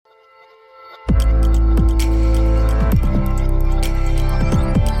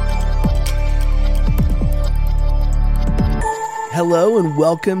Hello and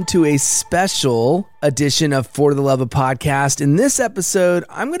welcome to a special edition of For the Love of Podcast. In this episode,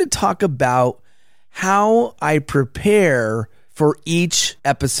 I'm going to talk about how I prepare for each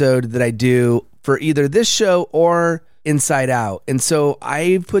episode that I do for either this show or Inside Out. And so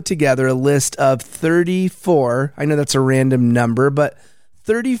I've put together a list of 34, I know that's a random number, but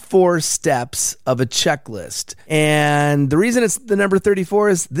 34 steps of a checklist. And the reason it's the number 34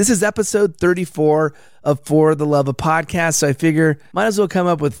 is this is episode 34 of For the Love of Podcast. So I figure might as well come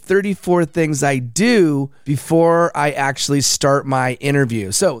up with 34 things I do before I actually start my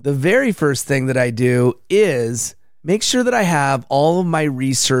interview. So the very first thing that I do is make sure that I have all of my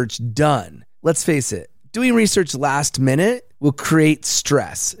research done. Let's face it, doing research last minute will create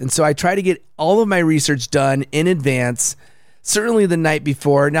stress. And so I try to get all of my research done in advance, certainly the night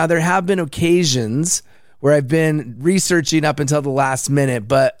before. Now, there have been occasions where I've been researching up until the last minute,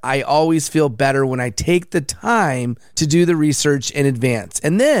 but I always feel better when I take the time to do the research in advance.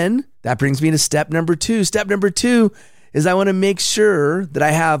 And then that brings me to step number 2. Step number 2 is I want to make sure that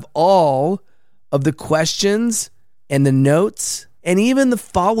I have all of the questions and the notes and even the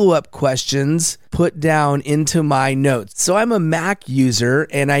follow-up questions put down into my notes. So I'm a Mac user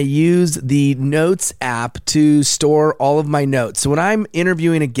and I use the Notes app to store all of my notes. So when I'm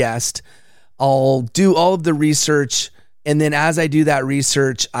interviewing a guest, I'll do all of the research, and then as I do that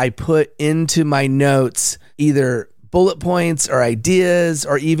research, I put into my notes either bullet points or ideas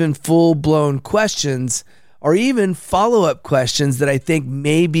or even full-blown questions or even follow-up questions that I think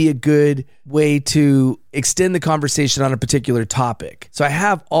may be a good way to extend the conversation on a particular topic. So I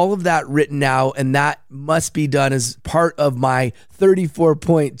have all of that written out, and that must be done as part of my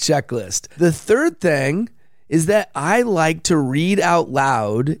 34-point checklist. The third thing is that I like to read out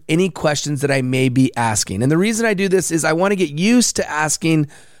loud any questions that I may be asking. And the reason I do this is I want to get used to asking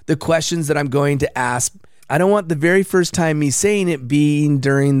the questions that I'm going to ask. I don't want the very first time me saying it being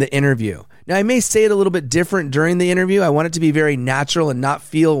during the interview. Now, I may say it a little bit different during the interview. I want it to be very natural and not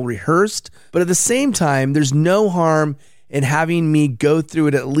feel rehearsed. But at the same time, there's no harm in having me go through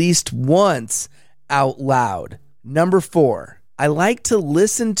it at least once out loud. Number 4, I like to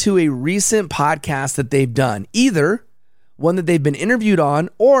listen to a recent podcast that they've done, either one that they've been interviewed on,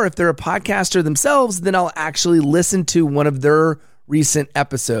 or if they're a podcaster themselves, then I'll actually listen to one of their recent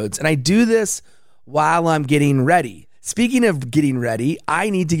episodes. And I do this while I'm getting ready. Speaking of getting ready, I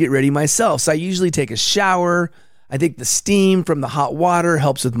need to get ready myself. So I usually take a shower. I think the steam from the hot water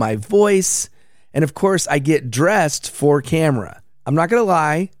helps with my voice. And of course, I get dressed for camera. I'm not going to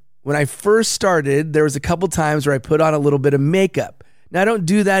lie. When I first started, there was a couple times where I put on a little bit of makeup. Now, I don't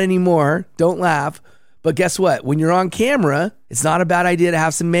do that anymore. Don't laugh. But guess what? When you're on camera, it's not a bad idea to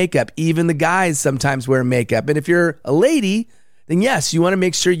have some makeup. Even the guys sometimes wear makeup. And if you're a lady, then yes, you want to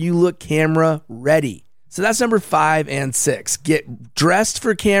make sure you look camera ready. So that's number 5 and 6. Get dressed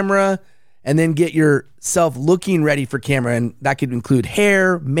for camera and then get yourself looking ready for camera. And that could include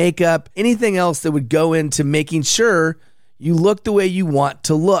hair, makeup, anything else that would go into making sure you look the way you want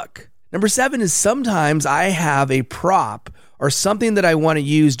to look. Number 7 is sometimes I have a prop or something that I want to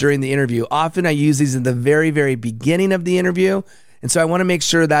use during the interview. Often I use these in the very, very beginning of the interview. And so I want to make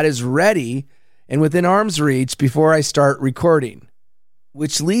sure that is ready and within arm's reach before I start recording.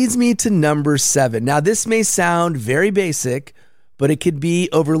 Which leads me to number 7. Now, this may sound very basic, but it could be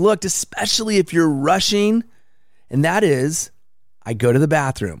overlooked, especially if you're rushing. And that is, I go to the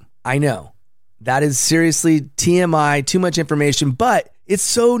bathroom. I know that is seriously TMI, too much information, but it's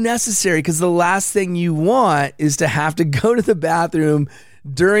so necessary because the last thing you want is to have to go to the bathroom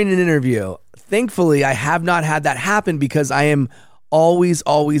during an interview. Thankfully, I have not had that happen because I am always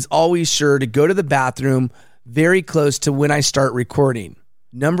sure to go to the bathroom very close to when I start recording.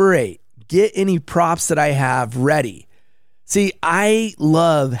 Number 8, get any props that I have ready. See, I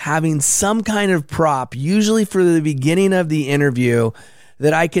love having some kind of prop, usually for the beginning of the interview,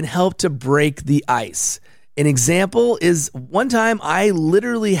 that I can help to break the ice. An example is one time I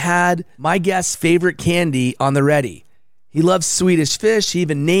literally had my guest's favorite candy on the ready. He loves Swedish Fish. He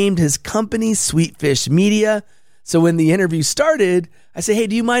even named his company Sweet Fish Media. So when the interview started, I say, hey,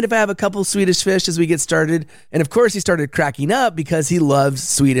 do you mind if I have a couple Swedish Fish as we get started? And of course, he started cracking up because he loves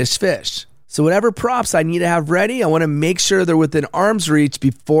Swedish Fish. So whatever props I need to have ready, I want to make sure they're within arm's reach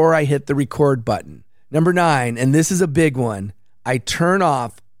before I hit the record button. Number 9, and this is a big one, I turn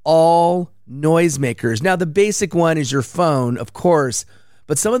off all noisemakers. Now, the basic one is your phone, of course,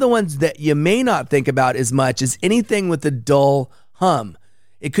 but some of the ones that you may not think about as much is anything with a dull hum.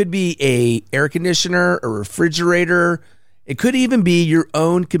 It could be a air conditioner, a refrigerator. It could even be your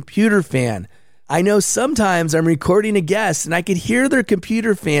own computer fan. I know sometimes I'm recording a guest and I could hear their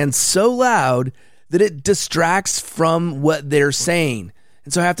computer fan so loud that it distracts from what they're saying.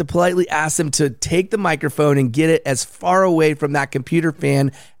 And so I have to politely ask them to take the microphone and get it as far away from that computer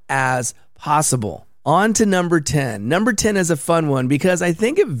fan as possible. On to number 10. Number 10 is a fun one because I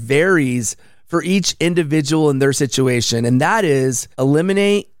think it varies for each individual in their situation, and that is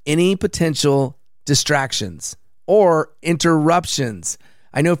eliminate any potential distractions or interruptions.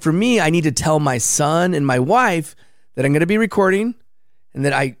 I know for me, I need to tell my son and my wife that I'm going to be recording and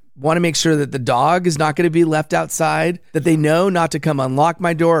that I want to make sure that the dog is not going to be left outside, that they know not to come unlock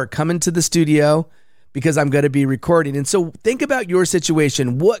my door or come into the studio because I'm going to be recording. And so think about your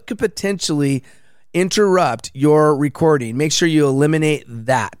situation. What could potentially interrupt your recording? Make sure you eliminate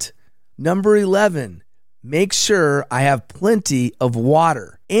that. Number 11, make sure I have plenty of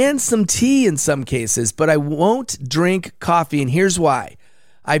water and some tea in some cases, but I won't drink coffee. And here's why.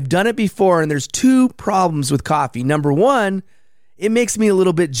 I've done it before, and there's two problems with coffee. Number one, it makes me a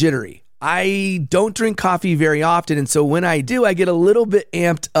little bit jittery. I don't drink coffee very often, and so when I do, I get a little bit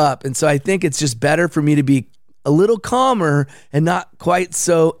amped up. And so I think it's just better for me to be a little calmer and not quite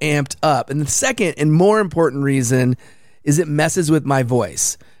so amped up. And the second and more important reason is it messes with my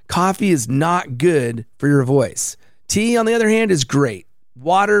voice. Coffee is not good for your voice. Tea, on the other hand, is great.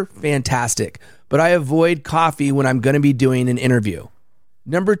 Water, fantastic. But I avoid coffee when I'm going to be doing an interview.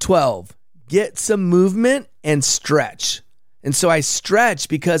 Number 12, get some movement and stretch. And so I stretch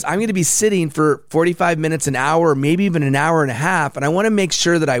because I'm going to be sitting for 45 minutes, an hour, maybe even an hour and a half. And I want to make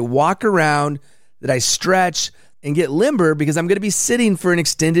sure that I walk around, that I stretch and get limber because I'm going to be sitting for an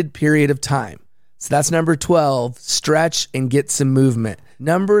extended period of time. So that's number 12, stretch and get some movement.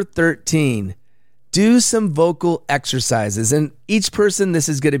 Number 13, do some vocal exercises. And each person, this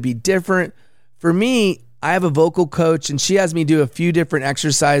is going to be different. For me, I have a vocal coach and she has me do a few different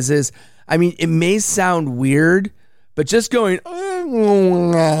exercises. I mean, it may sound weird, but just going, wow,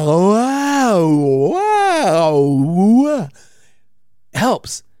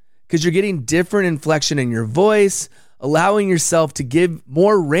 helps because you're getting different inflection in your voice, allowing yourself to give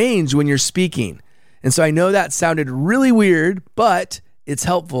more range when you're speaking. And so I know that sounded really weird, but it's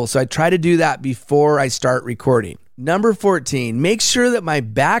helpful. So I try to do that before I start recording. Number 14, make sure that my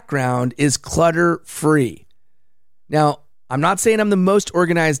background is clutter-free. Now, I'm not saying I'm the most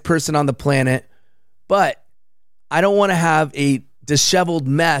organized person on the planet, but I don't want to have a disheveled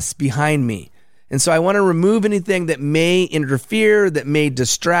mess behind me. And so I want to remove anything that may interfere, that may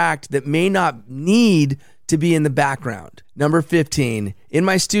distract, that may not need to be in the background. Number 15, in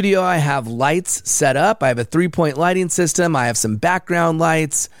my studio, I have lights set up. I have a 3-point lighting system. I have some background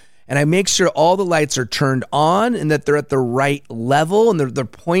lights, and I make sure all the lights are turned on and that they're at the right level and they're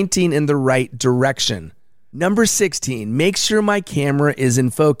pointing in the right direction. Number 16, make sure my camera is in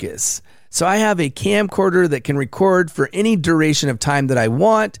focus. So I have a camcorder that can record for any duration of time that I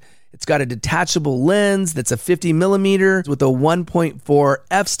want. It's got a detachable lens that's a 50 millimeter with a 1.4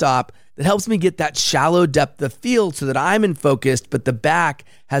 f-stop that helps me get that shallow depth of field so that I'm in focus, but the back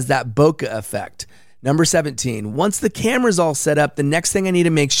has that bokeh effect. Number 17, once the camera's all set up, the next thing I need to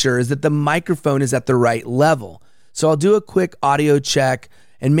make sure is that the microphone is at the right level. So I'll do a quick audio check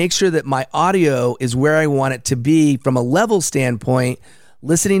and make sure that my audio is where I want it to be from a level standpoint,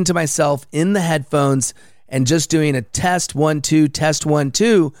 listening to myself in the headphones and just doing a test 1, 2, test 1,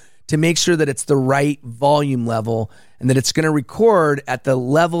 2 to make sure that it's the right volume level and that it's going to record at the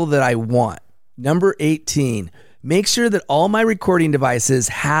level that I want. Number 18, make sure that all my recording devices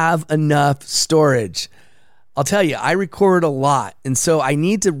have enough storage. I'll tell you, I record a lot, and so I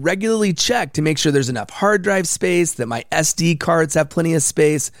need to regularly check to make sure there's enough hard drive space, that my SD cards have plenty of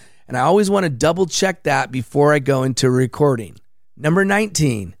space, and I always want to double check that before I go into recording. Number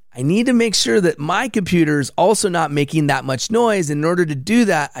 19, I need to make sure that my computer is also not making that much noise. In order to do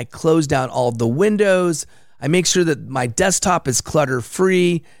that, I close down all of the windows. I make sure that my desktop is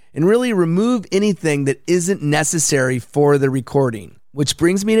clutter-free and really remove anything that isn't necessary for the recording. Which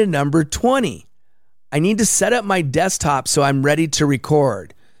brings me to number 20. I need to set up my desktop so I'm ready to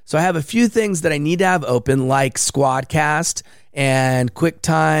record. So I have a few things that I need to have open like Squadcast and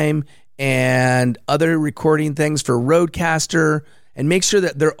QuickTime and other recording things for Rodecaster, and make sure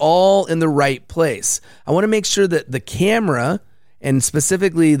that they're all in the right place. I want to make sure that the camera, and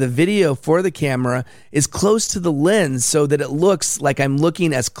specifically the video for the camera, is close to the lens so that it looks like I'm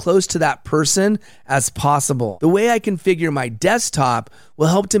looking as close to that person as possible. The way I configure my desktop will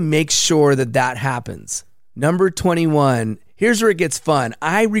help to make sure that that happens. Number 21, here's where it gets fun.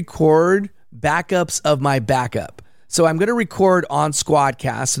 I record backups of my backup. So I'm going to record on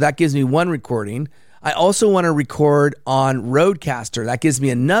Squadcast, so that gives me one recording. I also want to record on Rodecaster. That gives me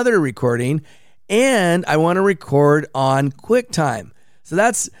another recording. And I want to record on QuickTime. So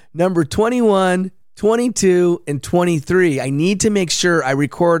that's number 21, 22, and 23. I need to make sure I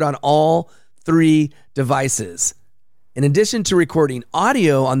record on all 3 devices. In addition to recording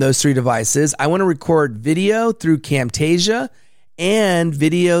audio on those 3 devices, I want to record video through Camtasia and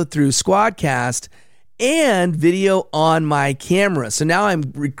video through Squadcast and video on my camera. So now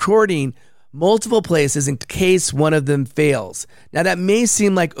I'm recording multiple places in case one of them fails. Now that may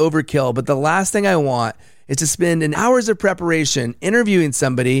seem like overkill, but the last thing I want is to spend an hours of preparation interviewing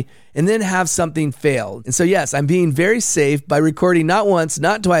somebody and then have something fail. And so yes, I'm being very safe by recording not once,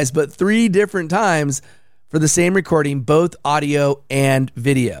 not twice, but 3 different times for the same recording, both audio and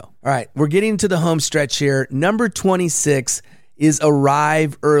video. All right, we're getting to the home stretch here. Number 26 is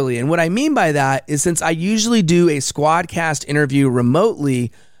arrive early. And what I mean by that is since I usually do a Squadcast interview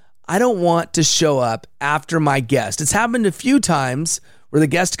remotely, I don't want to show up after my guest. It's happened a few times where the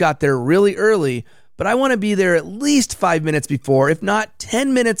guest got there really early, but I want to be there at least 5 minutes before, if not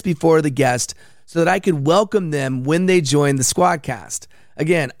 10 minutes before the guest, so that I could welcome them when they join the Squadcast.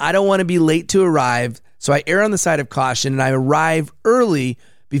 Again, I don't want to be late to arrive, so I err on the side of caution and I arrive early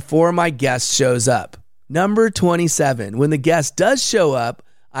before my guest shows up. Number 27, when the guest does show up,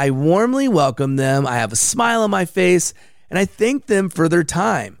 I warmly welcome them, I have a smile on my face, and I thank them for their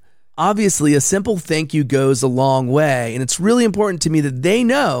time. Obviously, a simple thank you goes a long way, and it's really important to me that they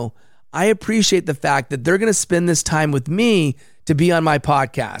know I appreciate the fact that they're going to spend this time with me to be on my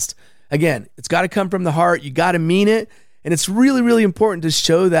podcast. Again, it's got to come from the heart, you got to mean it, and it's really, really important to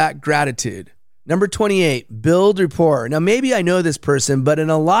show that gratitude. Number 28, build rapport. Now, maybe I know this person, but in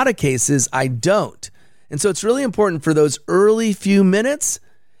a lot of cases, I don't. And so it's really important for those early few minutes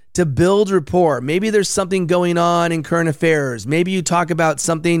to build rapport. Maybe there's something going on in current affairs. Maybe you talk about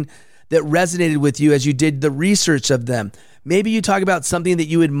something that resonated with you as you did the research of them. Maybe you talk about something that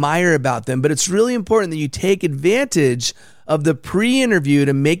you admire about them, but it's really important that you take advantage of the pre-interview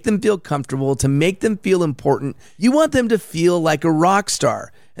to make them feel comfortable, to make them feel important. You want them to feel like a rock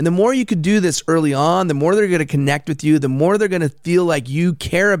star. And the more you could do this early on, the more they're going to connect with you, the more they're going to feel like you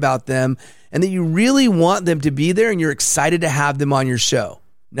care about them and that you really want them to be there and you're excited to have them on your show.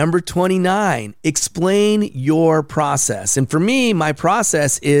 Number 29, explain your process. And for me, my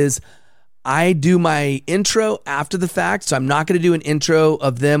process is I do my intro after the fact. So I'm not going to do an intro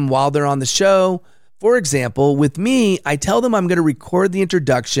of them while they're on the show. For example, with me, I tell them I'm going to record the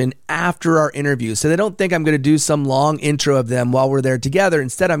introduction after our interview. So they don't think I'm going to do some long intro of them while we're there together.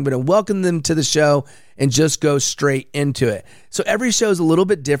 Instead, I'm going to welcome them to the show and just go straight into it. So every show is a little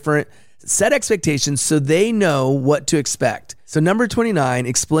bit different. Set expectations so they know what to expect. So number 29,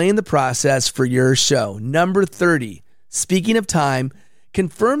 explain the process for your show. Number 30, speaking of time,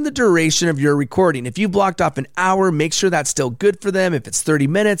 confirm the duration of your recording. If you blocked off an hour, make sure that's still good for them. If it's 30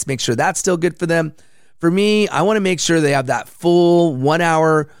 minutes, make sure that's still good for them. For me, I want to make sure they have that full 1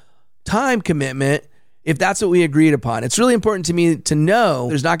 hour time commitment if that's what we agreed upon. It's really important to me to know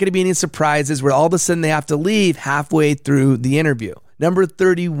there's not going to be any surprises where all of a sudden they have to leave halfway through the interview. Number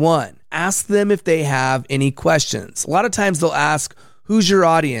 31, ask them if they have any questions. A lot of times they'll ask, who's your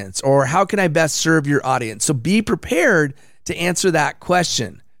audience? Or how can I best serve your audience? So be prepared to answer that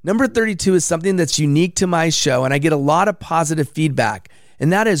question. Number 32 is something that's unique to my show, and I get a lot of positive feedback.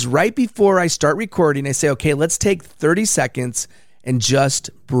 And that is right before I start recording, I say, okay, let's take 30 seconds and just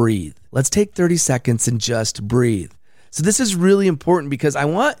breathe. Let's take 30 seconds and just breathe. So this is really important because I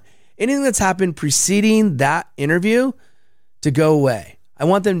want anything that's happened preceding that interview to go away. I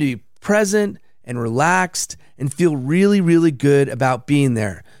want them to be present and relaxed and feel really, really good about being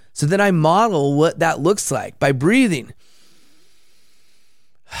there. So then I model what that looks like by breathing.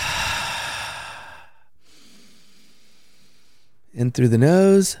 In through the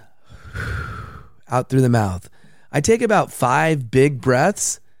nose, out through the mouth. I take about 5 big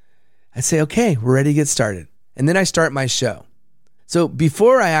breaths. I say, okay, we're ready to get started. And then I start my show. So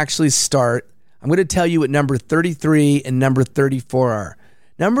before I actually start, I'm going to tell you what number 33 and number 34 are.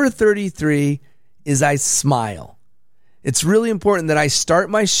 Number 33 is I smile. It's really important that I start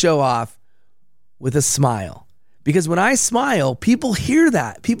my show off with a smile. Because when I smile, people hear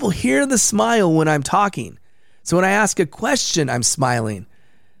that. People hear the smile when I'm talking. So when I ask a question, I'm smiling.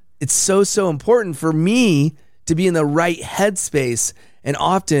 It's so important for me to be in the right headspace. And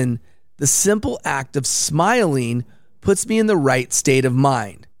often the simple act of smiling puts me in the right state of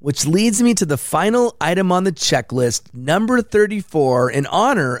mind, which leads me to the final item on the checklist, number 34, in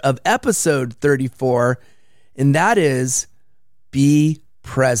honor of episode 34, and that is be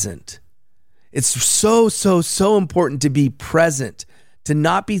present. It's so important to be present, to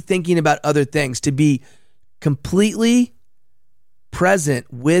not be thinking about other things, to be completely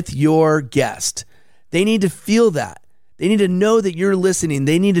present with your guest. They need to feel that. They need to know that you're listening.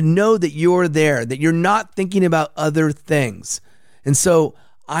 They need to know that you're there, that you're not thinking about other things. And so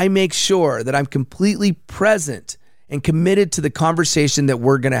I make sure that I'm completely present and committed to the conversation that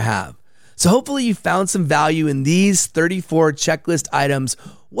we're going to have. So hopefully you found some value in these 34 checklist items.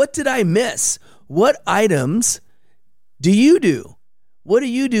 What did I miss? What items do you do? What do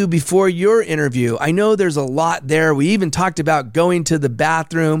you do before your interview? I know there's a lot there. We even talked about going to the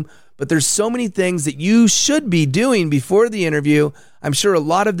bathroom, but there's so many things that you should be doing before the interview. I'm sure a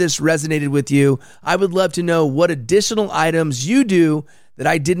lot of this resonated with you. I would love to know what additional items you do that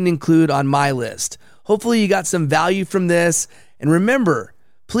I didn't include on my list. Hopefully you got some value from this. And remember,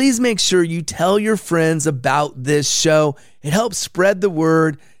 please make sure you tell your friends about this show. It helps spread the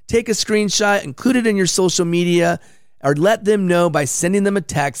word. Take a screenshot, include it in your social media, or let them know by sending them a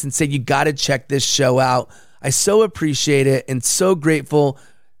text and say, you got to check this show out. I so appreciate it and so grateful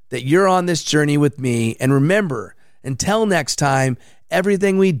that you're on this journey with me. And remember, until next time,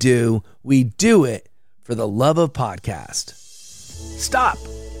 everything we do it for the love of podcast. Stop.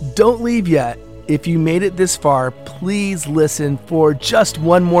 Don't leave yet. If you made it this far, please listen for just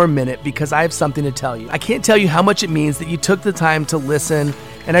one more minute because I have something to tell you. I can't tell you how much it means that you took the time to listen,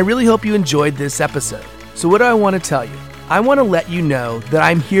 and I really hope you enjoyed this episode. So what do I want to tell you? I want to let you know that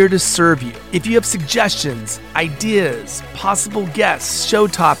I'm here to serve you. If you have suggestions, ideas, possible guests, show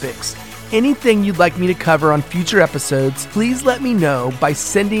topics, anything you'd like me to cover on future episodes, please let me know by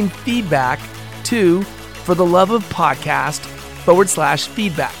sending feedback to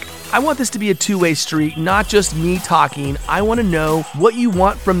fortheloveofpodcast.com/feedback. I want this to be a two-way street, not just me talking. I want to know what you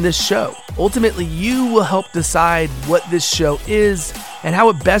want from this show. Ultimately, you will help decide what this show is and how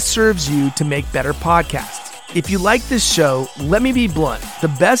it best serves you to make better podcasts. If you like this show, let me be blunt. The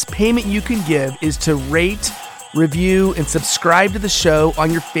best payment you can give is to rate, review, and subscribe to the show on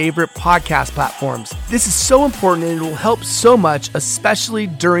your favorite podcast platforms. This is so important and it will help so much, especially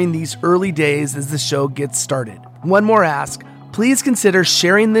during these early days as the show gets started. One more ask. Please consider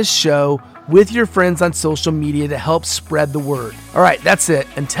sharing this show with your friends on social media to help spread the word. All right, that's it.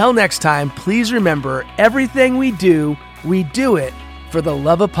 Until next time, please remember, everything we do it for the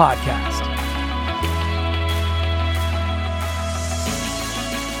love of podcast.